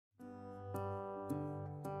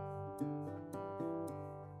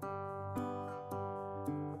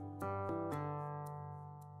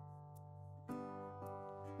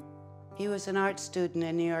He was an art student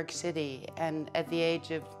in New York City, and at the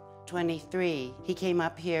age of 23, he came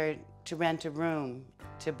up here to rent a room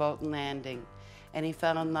to Bolton Landing, and he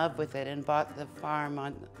fell in love with it and bought the farm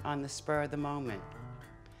on the spur of the moment.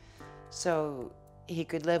 So he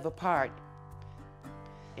could live apart.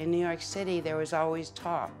 In New York City, there was always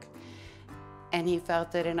talk, and he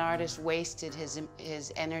felt that an artist wasted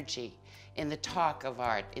his energy in the talk of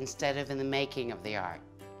art instead of in the making of the art.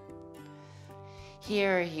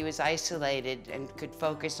 Here, he was isolated and could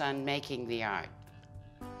focus on making the art.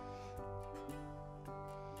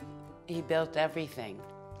 He built everything.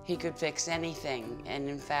 He could fix anything, and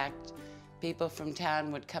in fact, people from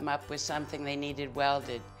town would come up with something they needed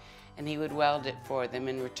welded, and he would weld it for them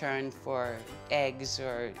in return for eggs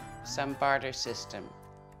or some barter system.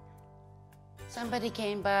 Somebody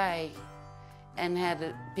came by and had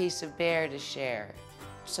a piece of bear to share,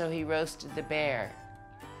 so he roasted the bear.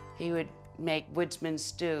 He would make woodsman's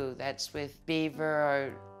stew, that's with beaver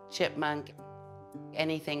or chipmunk,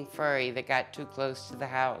 anything furry that got too close to the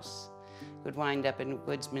house would wind up in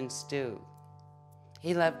woodsman's stew.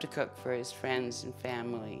 He loved to cook for his friends and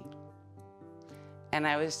family. And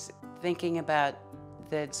I was thinking about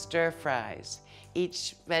the stir fries.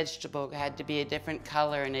 Each vegetable had to be a different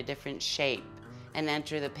color and a different shape and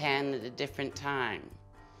enter the pan at a different time.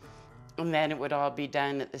 And then it would all be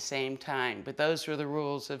done at the same time. But those were the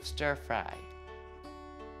rules of stir fry.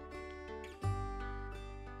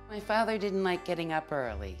 My father didn't like getting up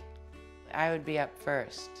early. I would be up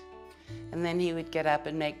first. And then he would get up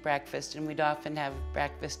and make breakfast, and we'd often have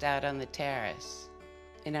breakfast out on the terrace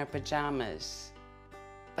in our pajamas.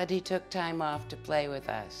 But he took time off to play with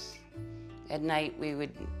us. At night we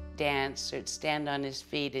would dance or stand on his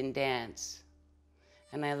feet and dance.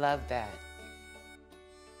 And I loved that.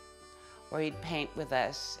 Or he'd paint with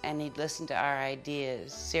us, and he'd listen to our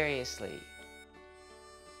ideas seriously.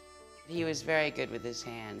 He was very good with his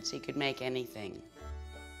hands. He could make anything.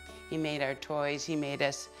 He made our toys. He made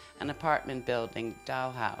us an apartment building,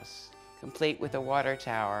 dollhouse, complete with a water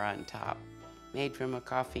tower on top, made from a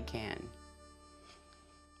coffee can.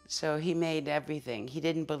 So he made everything. He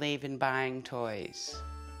didn't believe in buying toys.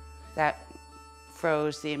 That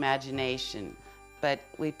froze the imagination, but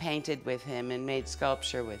we painted with him and made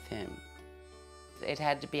sculpture with him. It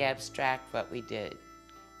had to be abstract what we did.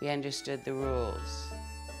 We understood the rules.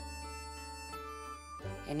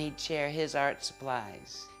 And he'd share his art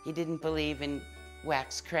supplies. He didn't believe in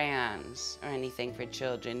wax crayons or anything for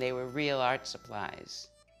children. They were real art supplies.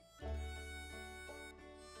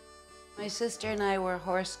 My sister and I were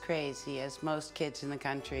horse crazy, as most kids in the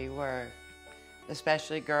country were,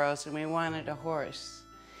 especially girls, and we wanted a horse.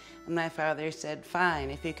 And my father said,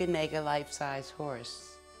 fine, if you can make a life-size horse,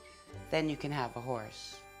 then you can have a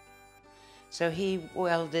horse. So he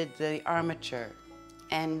welded the armature,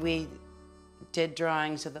 and we did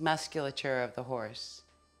drawings of the musculature of the horse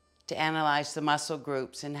to analyze the muscle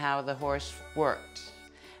groups and how the horse worked.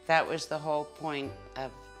 That was the whole point of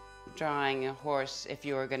drawing a horse, if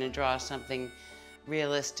you were going to draw something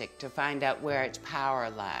realistic, to find out where its power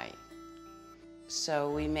lay. So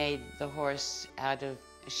we made the horse out of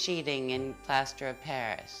sheeting and plaster of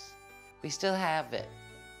Paris. We still have it.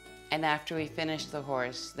 And after we finished the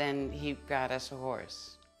horse, then he got us a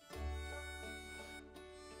horse.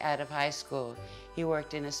 Out of high school, he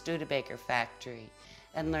worked in a Studebaker factory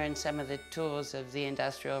and learned some of the tools of the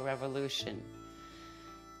Industrial Revolution.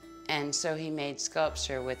 And so he made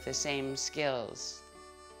sculpture with the same skills.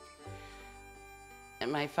 And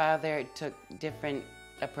my father took different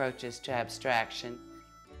approaches to abstraction.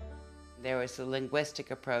 There was the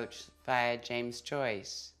linguistic approach via James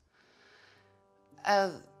Joyce.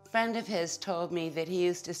 A friend of his told me that he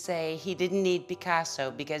used to say he didn't need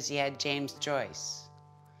Picasso because he had James Joyce.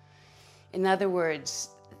 In other words,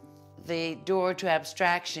 the door to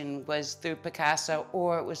abstraction was through Picasso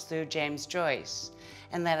or it was through James Joyce.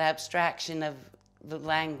 And that abstraction of the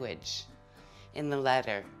language in the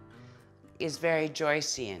letter is very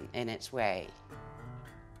Joycean in its way.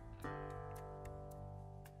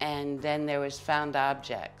 And then there was found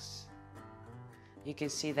objects. You can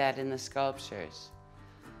see that in the sculptures.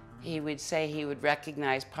 He would say he would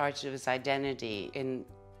recognize parts of his identity in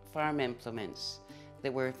farm implements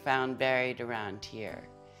that were found buried around here.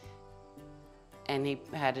 And he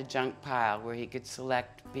had a junk pile where he could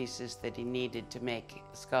select pieces that he needed to make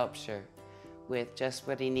sculpture with just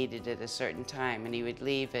what he needed at a certain time, and he would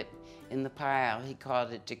leave it in the pile. He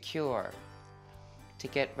called it to cure, to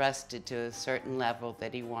get rusted to a certain level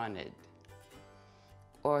that he wanted.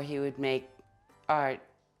 Or he would make art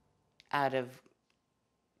out of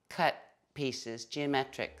cut pieces,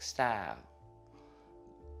 geometric style.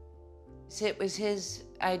 So it was his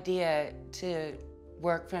idea to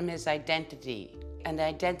work from his identity, and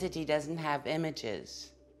identity doesn't have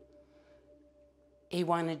images. He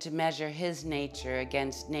wanted to measure his nature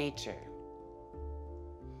against nature,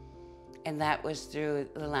 and that was through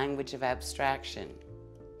the language of abstraction.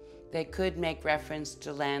 They could make reference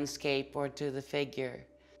to landscape or to the figure,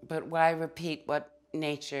 but why repeat what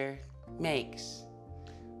nature makes?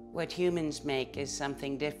 What humans make is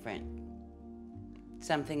something different,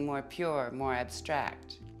 something more pure, more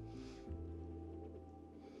abstract.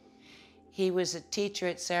 He was a teacher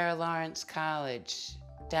at Sarah Lawrence College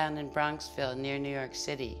down in Bronxville near New York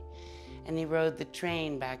City, and he rode the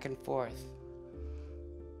train back and forth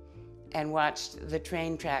and watched the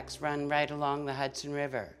train tracks run right along the Hudson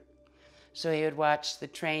River. So he would watch the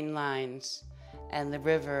train lines and the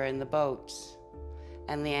river and the boats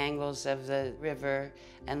and the angles of the river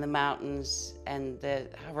and the mountains and the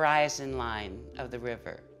horizon line of the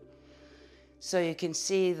river. So you can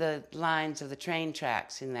see the lines of the train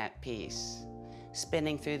tracks in that piece,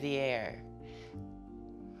 spinning through the air.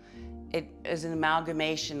 It is an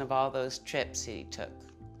amalgamation of all those trips he took.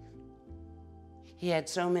 He had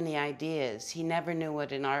so many ideas. He never knew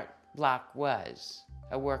what an art block was,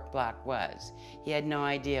 a work block was. He had no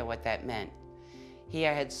idea what that meant. He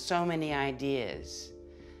had so many ideas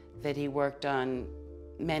that he worked on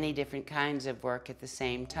many different kinds of work at the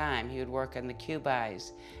same time. He would work on the cube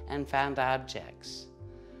eyes and found objects.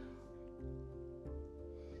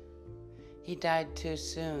 He died too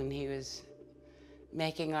soon. He was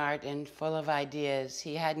making art and full of ideas.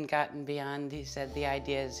 He hadn't gotten beyond, he said, the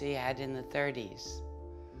ideas he had in the 30s.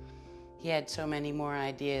 He had so many more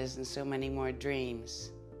ideas and so many more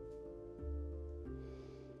dreams.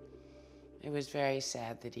 It was very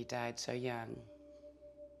sad that he died so young.